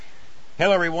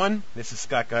Hello, everyone. This is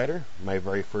Scott Geider, my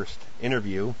very first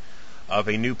interview of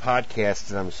a new podcast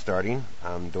that I'm starting.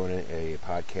 I'm doing a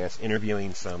podcast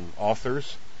interviewing some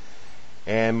authors.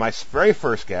 And my very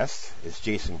first guest is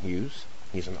Jason Hughes.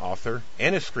 He's an author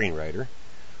and a screenwriter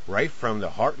right from the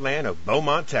heartland of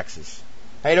Beaumont, Texas.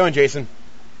 How you doing, Jason?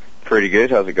 Pretty good.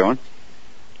 How's it going?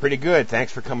 Pretty good.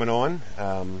 Thanks for coming on.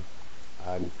 I'm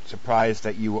surprised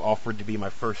that you offered to be my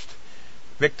first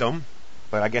victim,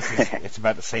 but I guess it's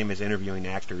about the same as interviewing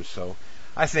actors, so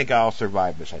I think I'll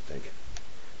survive this, I think.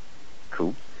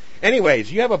 Cool. Anyways,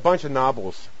 you have a bunch of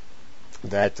novels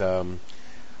that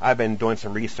I've been doing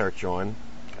some research on.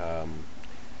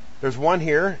 There's one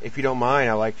here, if you don't mind,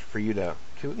 I'd like for you to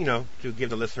give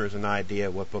the listeners an idea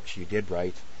of what books you did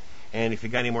write. And if you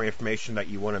got any more information that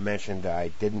you want to mention that I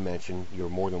didn't mention, you're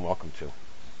more than welcome to.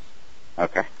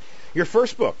 Okay. Your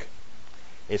first book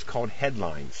is called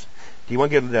Headlines. Do you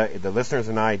want to give the listeners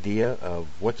an idea of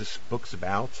what this book's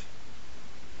about?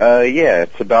 Yeah,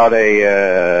 it's about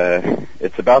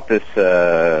this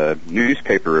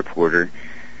newspaper reporter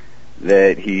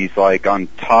that he's like on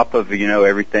top of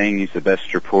everything. He's the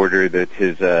best reporter that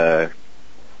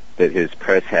his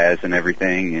press has and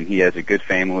everything, and he has a good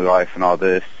family life and all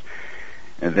this.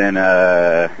 And then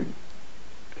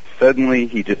suddenly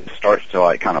he just starts to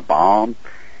like kind of bomb,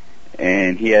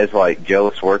 and he has like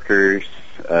jealous coworkers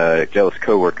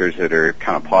that are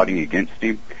kind of plotting against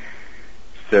him.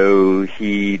 So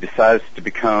he decides to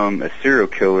become a serial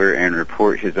killer and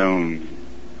report his own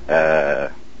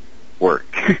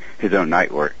work, his own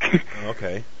night work.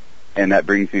 Okay. And that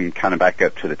brings him kind of back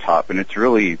up to the top. And it's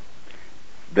really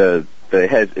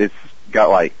it's got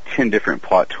like 10 different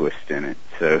plot twists in it.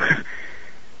 So.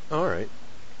 All right.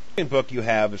 The book you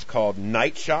have is called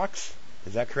Night Shocks.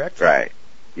 Is that correct? Right.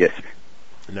 Yes, sir.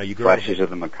 No, you Flashes of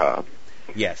the Macabre.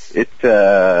 Yes. It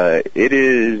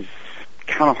is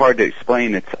kind of hard to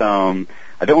explain. It's I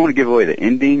don't want to give away the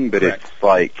ending, but Correct. It's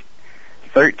like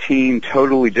 13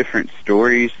 totally different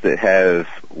stories that have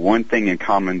one thing in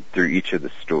common through each of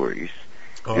the stories.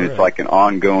 All and right. It's like an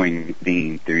ongoing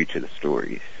theme through each of the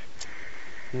stories.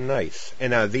 Nice.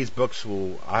 And these books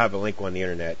I'll have a link on the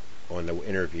internet on the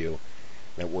interview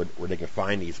where they can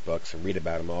find these books and read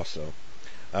about them also.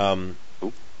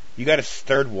 You got a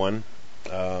third one.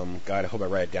 God, I hope I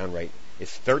write it down right.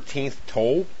 It's 13th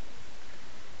Toll?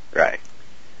 Right.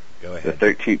 Go ahead. The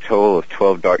 13th Toll of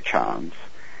 12 Dark Chimes.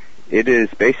 It is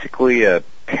basically a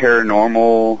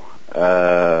paranormal,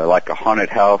 like a haunted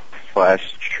house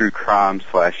 / true crime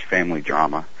 / family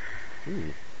drama.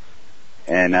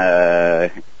 And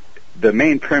the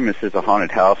main premise is a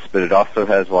haunted house, but it also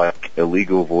has like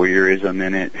illegal voyeurism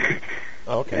in it.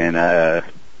 Okay. And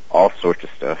all sorts of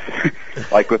stuff.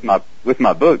 Like with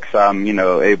my books, I'm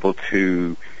able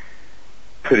to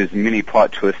put as many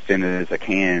plot twists in it as I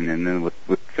can, and then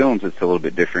with films it's a little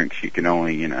bit different because you can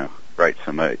only write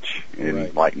so much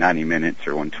in like 90 minutes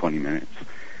or 120 minutes.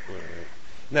 Right.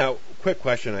 Now, quick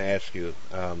question I ask you.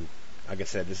 Like I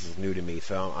said, this is new to me,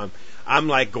 so I'm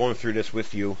like going through this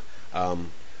with you. I'm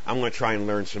going to try and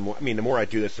learn some more. I mean, the more I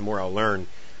do this, the more I'll learn.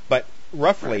 But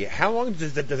roughly, how long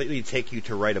does it really take you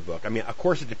to write a book? I mean, of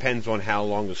course, it depends on how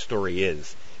long the story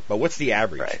is, but what's the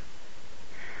average? Right.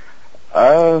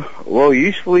 Well,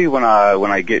 usually when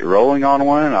I get rolling on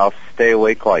one, I'll stay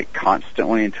awake like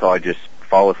constantly until I just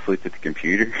fall asleep at the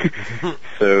computer.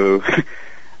 So,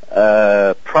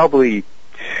 probably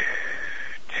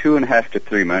 2.5 to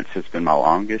 3 months has been my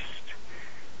longest.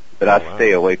 But I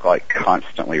stay awake like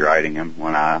constantly writing them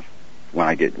when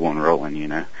I get one rolling,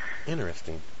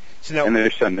 Interesting. So now, and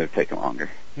there's some that have taken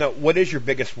longer. Now, what is your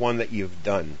biggest one that you've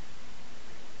done?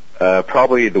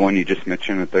 Probably the one you just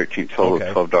mentioned, the 13th Toll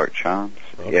of 12 Dark Chimes.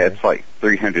 Okay. Yeah, it's like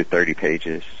 330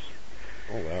 pages.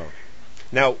 Oh, wow.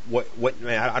 Now, what?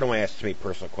 Man, I don't want to ask too many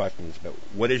personal questions, but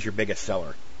what is your biggest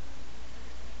seller?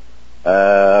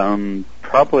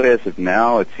 Probably as of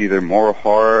now, it's either Moral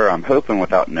Horror. I'm hoping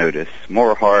Without Notice.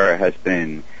 Moral Horror has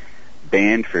been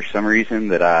banned for some reason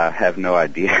that I have no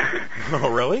idea. Oh,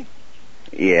 really?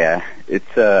 Yeah,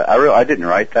 it's I didn't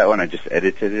write that one. I just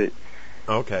edited it.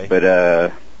 Okay.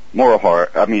 But Moral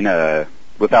Horror.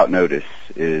 Without Notice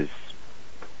is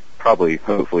probably,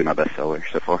 hopefully, my bestseller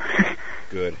so far.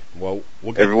 Good. Well,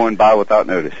 everyone buy Without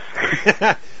Notice.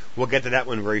 We'll get to that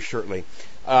one very shortly.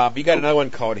 But you got another one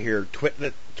called here,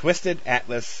 Twisted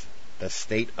Atlas: The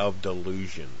State of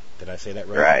Delusion. Did I say that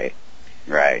right?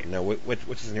 Right. Now, what's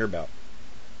this in here about?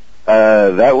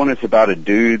 That one is about a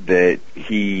dude that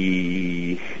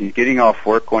he's getting off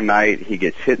work one night. He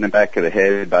gets hit in the back of the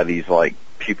head by these like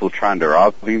people trying to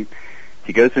rob him.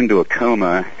 He goes into a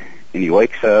coma, and he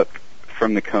wakes up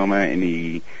from the coma, and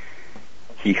he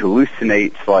he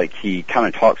hallucinates, like he kind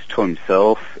of talks to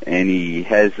himself, and he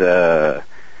has how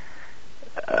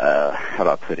do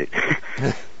I put it?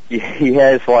 he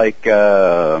has like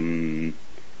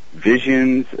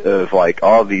visions of like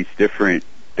all these different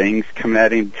things coming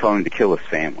at him, telling him to kill his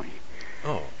family.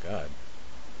 Oh God.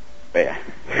 Yeah.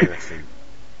 Interesting.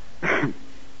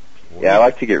 Yeah, I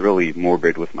like to get really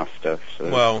morbid with my stuff. So.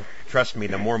 Well, trust me,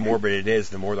 the more morbid it is,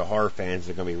 the more the horror fans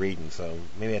are going to be reading. So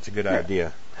maybe that's a good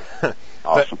idea.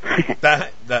 Awesome.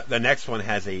 The next one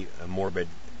has a morbid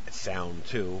sound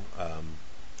too.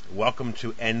 Welcome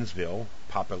to Ennsville,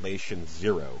 population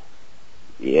 0.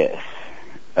 Yes,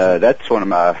 that's one of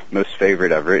my most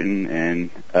favorite I've written, and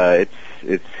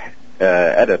it's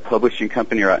at a publishing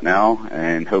company right now,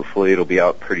 and hopefully it'll be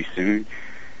out pretty soon.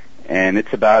 And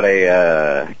it's about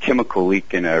a chemical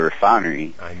leak in a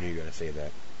refinery. I knew you were going to say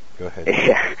that. Go ahead.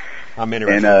 Yeah, I'm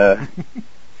interested. And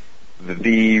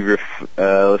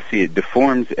let's see, it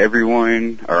deforms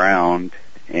everyone around,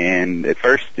 and at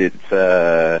first it's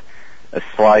a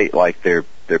slight, like they're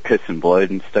pissing blood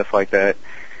and stuff like that,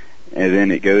 and then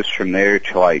it goes from there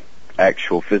to like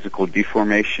actual physical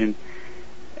deformation,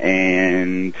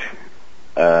 and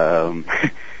well,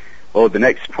 the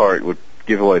next part would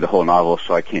give away the whole novel,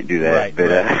 so I can't do that. Right, but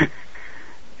right.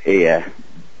 yeah,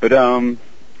 but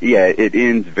yeah, it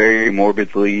ends very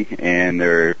morbidly, and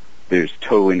there's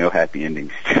totally no happy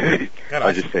endings to it. God,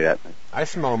 I'll just say that. I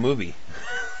smell a movie.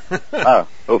 Oh,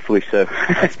 hopefully so.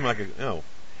 I smell like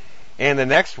And the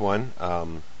next one,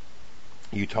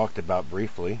 you talked about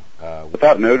briefly.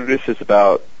 Without Notice is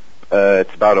about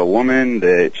it's about a woman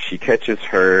that she catches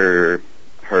her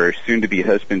soon-to-be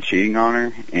husband cheating on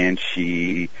her, and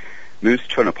she moves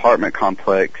to an apartment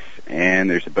complex, and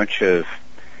there's a bunch of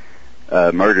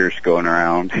murders going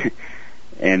around,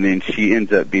 and then she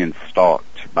ends up being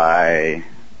stalked by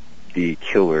the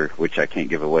killer, which I can't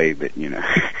give away, but you know.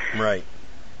 Right.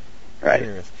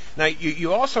 Right. Now,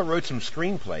 you also wrote some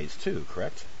screenplays too,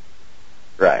 correct?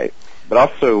 Right. But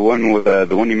also one with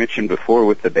the one you mentioned before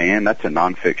with the band. That's a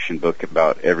nonfiction book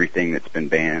about everything that's been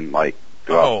banned, like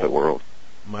throughout the world.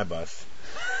 My bus.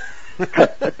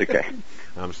 That's okay.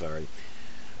 I'm sorry.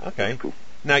 Okay. That's cool.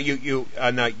 Now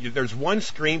there's one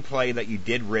screenplay that you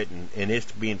did written, and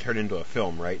it's being turned into a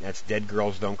film, right? That's Dead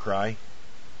Girls Don't Cry.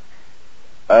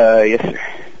 Yes, sir.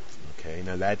 Okay.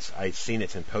 Now I've seen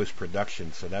it's in post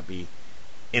production, so that'd be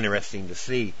interesting to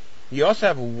see. You also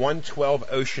have 112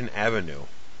 Ocean Avenue.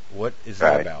 What is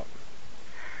that about?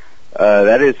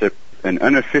 That is an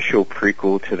unofficial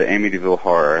prequel to the Amityville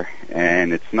Horror,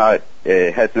 and it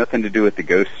has nothing to do with the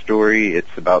ghost story.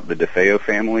 It's about the DeFeo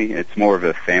family. It's more of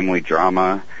a family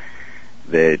drama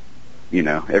that, you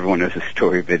know, everyone knows the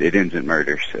story, but it ends in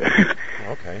murder. So.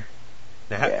 Okay.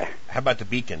 Now, how about The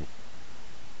Beacon?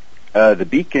 The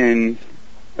Beacon,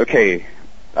 okay,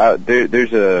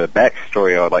 there's a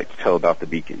backstory I would like to tell about The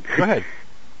Beacon. Go ahead.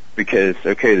 Because,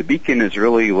 The Beacon is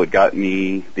really what got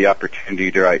me the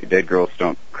opportunity to write Dead Girls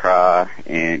Don't Cry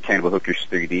and Cannibal Hookers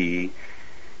 3D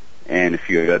and a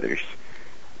few others.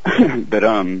 But,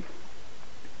 I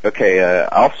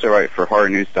also write for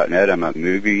HorrorNews.net. I'm a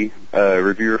movie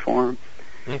reviewer for him.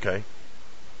 Okay.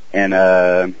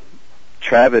 And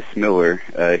Travis Miller,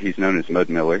 he's known as Mud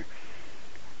Miller,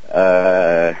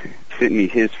 sent me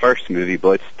his first movie,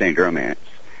 Bloodstained Romance.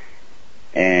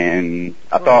 And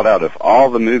I thought out of all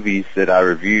the movies that I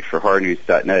reviewed for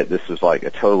HorrorNews.net, this was like a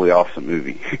totally awesome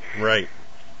movie. Right.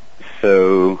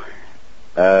 So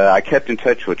I kept in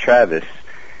touch with Travis,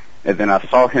 and then I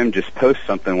saw him just post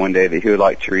something one day that he would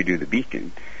like to redo The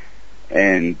Beacon.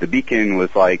 And The Beacon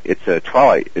was like, it's an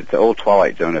old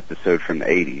Twilight Zone episode from the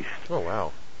 80s. Oh,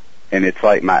 wow. And it's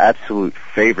like my absolute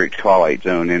favorite Twilight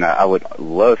Zone, and I would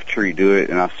love to redo it,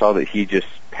 and I saw that he just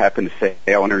happened to say,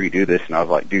 hey, I want to redo this, and I was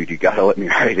like, dude, you gotta let me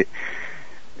write it.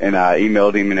 And I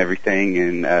emailed him and everything,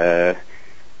 and I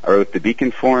wrote The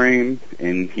Beacon for him,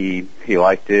 and he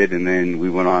liked it, and then we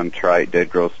went on to write Dead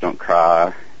Girls Don't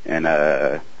Cry and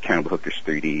Cannibal Hookers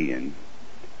 3D.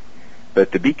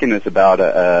 But The Beacon is about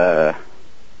a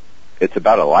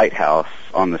lighthouse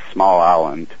on the small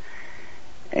island,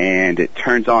 and it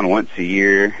turns on once a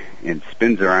year and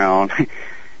spins around.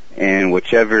 And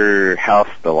whichever house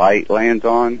the light lands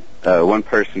on, one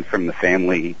person from the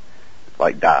family,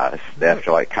 dies. They have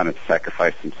to, kind of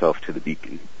sacrifice themselves to the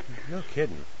beacon. No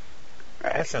kidding.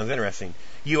 Right. That sounds interesting.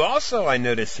 You also, I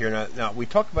noticed here, now we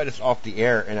talked about this off the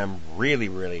air, and I'm really,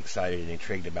 really excited and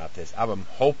intrigued about this. I'm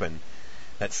hoping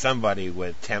that somebody would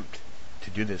attempt to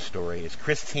do this story. It's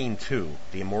Christine 2,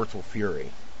 The Immortal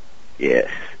Fury. Yes.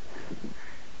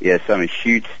 Yes, I'm a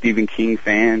huge Stephen King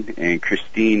fan, and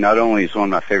Christine not only is one of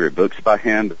my favorite books by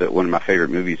him, but one of my favorite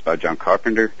movies by John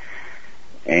Carpenter.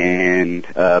 And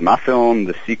my film,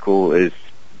 the sequel, is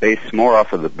based more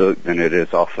off of the book than it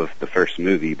is off of the first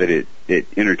movie, but it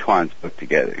intertwines both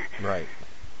together. Right.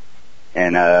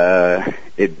 And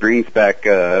it brings back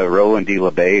Roland D.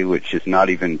 LeBay, which is not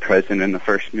even present in the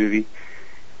first movie.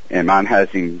 And mine has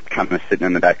him kind of sitting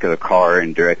in the back of the car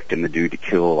and directing the dude to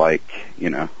kill, like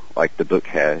the book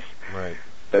has. Right.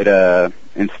 But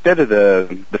instead of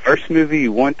the first movie,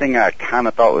 one thing I kind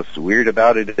of thought was weird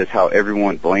about it is how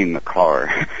everyone blamed the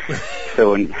car.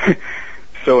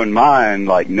 So in mine,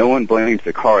 like, no one blames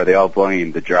the car; they all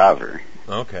blame the driver.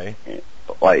 Okay.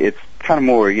 Like, it's kind of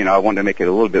more, I wanted to make it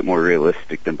a little bit more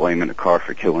realistic than blaming the car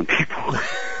for killing people.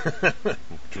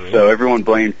 So everyone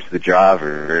blames the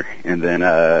driver, and then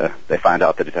they find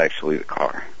out that it's actually the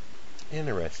car.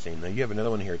 Interesting. Now you have another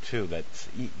one here too. That's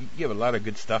you have a lot of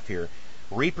good stuff here.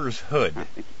 Reaper's Hood.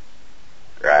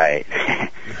 Right.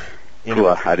 Cool.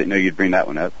 I didn't know you'd bring that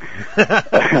one up.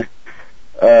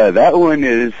 That one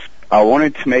is, I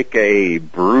wanted to make a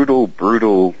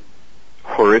brutal,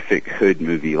 horrific hood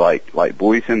movie, like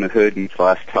Boys in the Hood and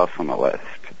Last House on the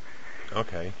Left.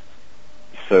 Okay.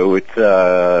 So it's,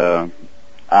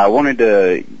 I wanted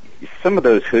to, some of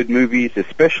those hood movies,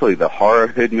 especially the horror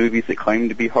hood movies that claim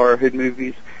to be horror hood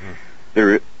movies,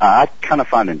 I kind of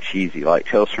find them cheesy, like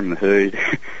Tales from the Hood.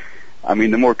 I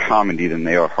mean, they're more comedy than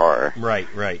they are horror. Right.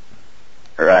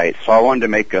 Right. So I wanted to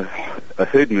make a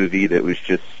hood movie that was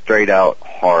just straight out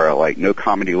horror, like no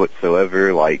comedy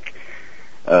whatsoever, like,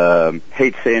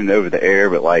 hate saying it over the air,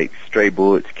 but like stray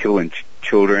bullets killing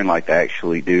children like they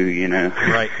actually do,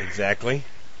 Right, exactly.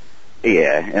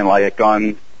 Yeah, and like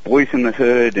on Boys in the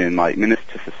Hood and like Menace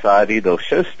to Society, they'll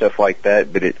show stuff like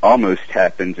that, but it almost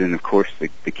happens, and of course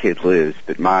the kid lives.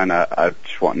 But mine, I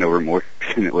just want no remorse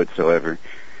in it whatsoever,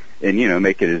 and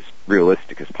make it as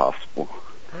realistic as possible.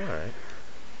 All right.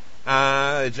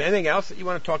 Is there anything else that you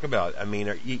want to talk about? I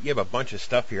mean, you have a bunch of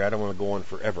stuff here. I don't want to go on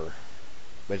forever.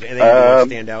 But is there anything that want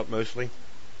to stand out mostly?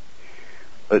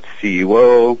 Let's see.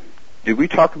 Well, did we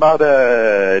talk about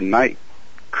night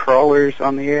crawlers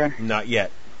on the air? Not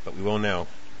yet, but we will now.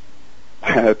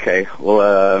 Okay.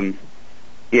 Well,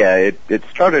 yeah, it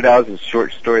started out as a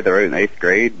short story that I wrote in 8th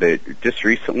grade, but just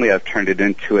recently I've turned it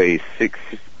into a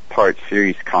 6-part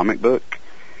series comic book.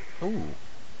 Ooh.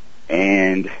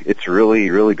 And it's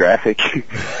really graphic.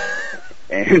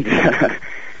 And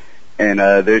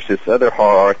there's this other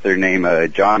horror author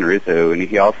named John Rizzo, and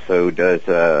he also does,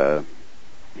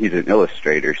 he's an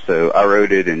illustrator, so I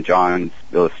wrote it and John's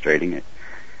illustrating it.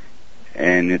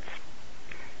 And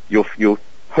you'll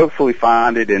hopefully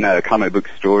find it in comic book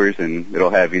stores, and it'll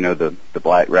have, the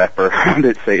black wrapper around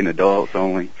it saying adults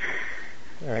only.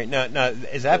 All right. Now,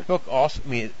 is that book also,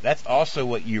 that's also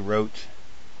what you wrote,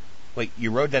 like,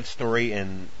 you wrote that story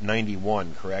in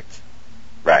 91, correct?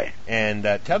 Right. And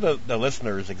tell the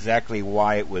listeners exactly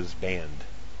why it was banned.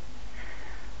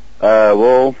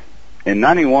 Well, in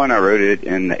 91 I wrote it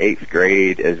in the 8th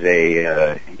grade as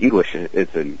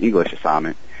it's an English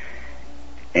assignment.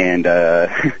 And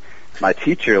my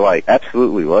teacher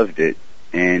absolutely loved it,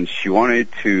 and she wanted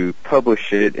to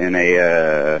publish it in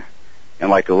a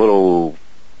little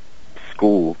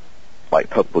school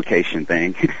publication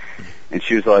thing. And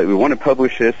she was like, we want to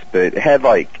publish this, but it had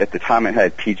at the time it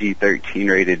had PG-13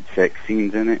 rated sex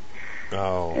scenes in it.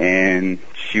 Oh. And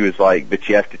she was like, but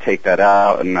you have to take that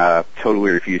out, and I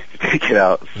totally refused to take it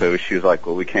out. So she was like,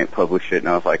 well, we can't publish it. And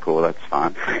I was like, well, that's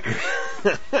fine.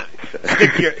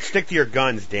 Stick to your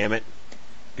guns, damn it.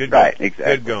 Good right, going.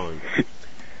 Exactly. Good going.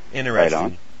 Interesting. Right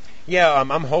on. Yeah,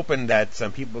 I'm hoping that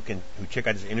some people who check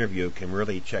out this interview can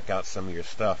really check out some of your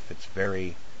stuff. It's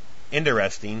very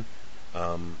interesting.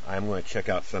 I'm going to check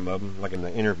out some of them, like in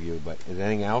the interview. But is there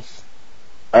anything else?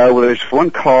 Well, there's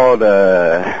one called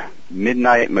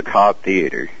Midnight Macabre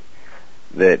Theater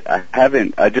that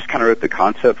I just kind of wrote the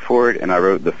concept for it, and I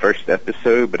wrote the first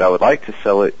episode, but I would like to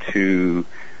sell it to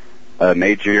a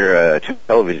major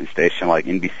television station like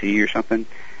NBC or something,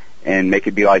 and make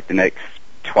it be like the next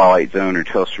Twilight Zone or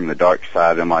Tales from the Dark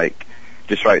Side, and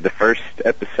just write the first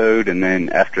episode, and then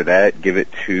after that give it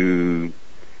to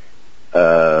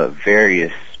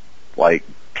various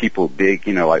people big,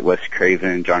 like Wes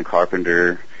Craven, John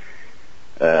Carpenter,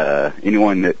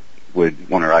 anyone that would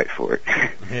want to write for it.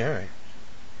 Yeah, all right.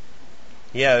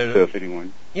 Yeah. So if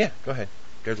anyone. Yeah, go ahead.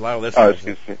 There's a lot of listeners. I was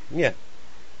going to say. Yeah.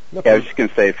 No I was just going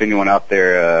to say, if anyone out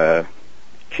there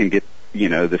can get,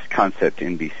 this concept to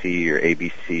NBC or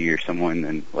ABC or someone,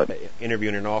 then let me.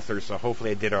 Interviewing an author, so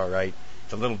hopefully I did all right.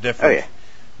 It's a little different. Oh, yeah.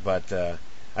 But,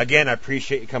 again, I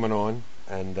appreciate you coming on.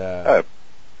 And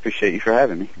appreciate you for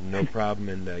having me. No problem.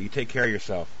 And you take care of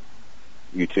yourself.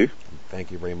 You too.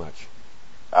 Thank you very much.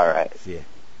 All right. See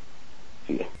ya.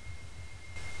 See ya.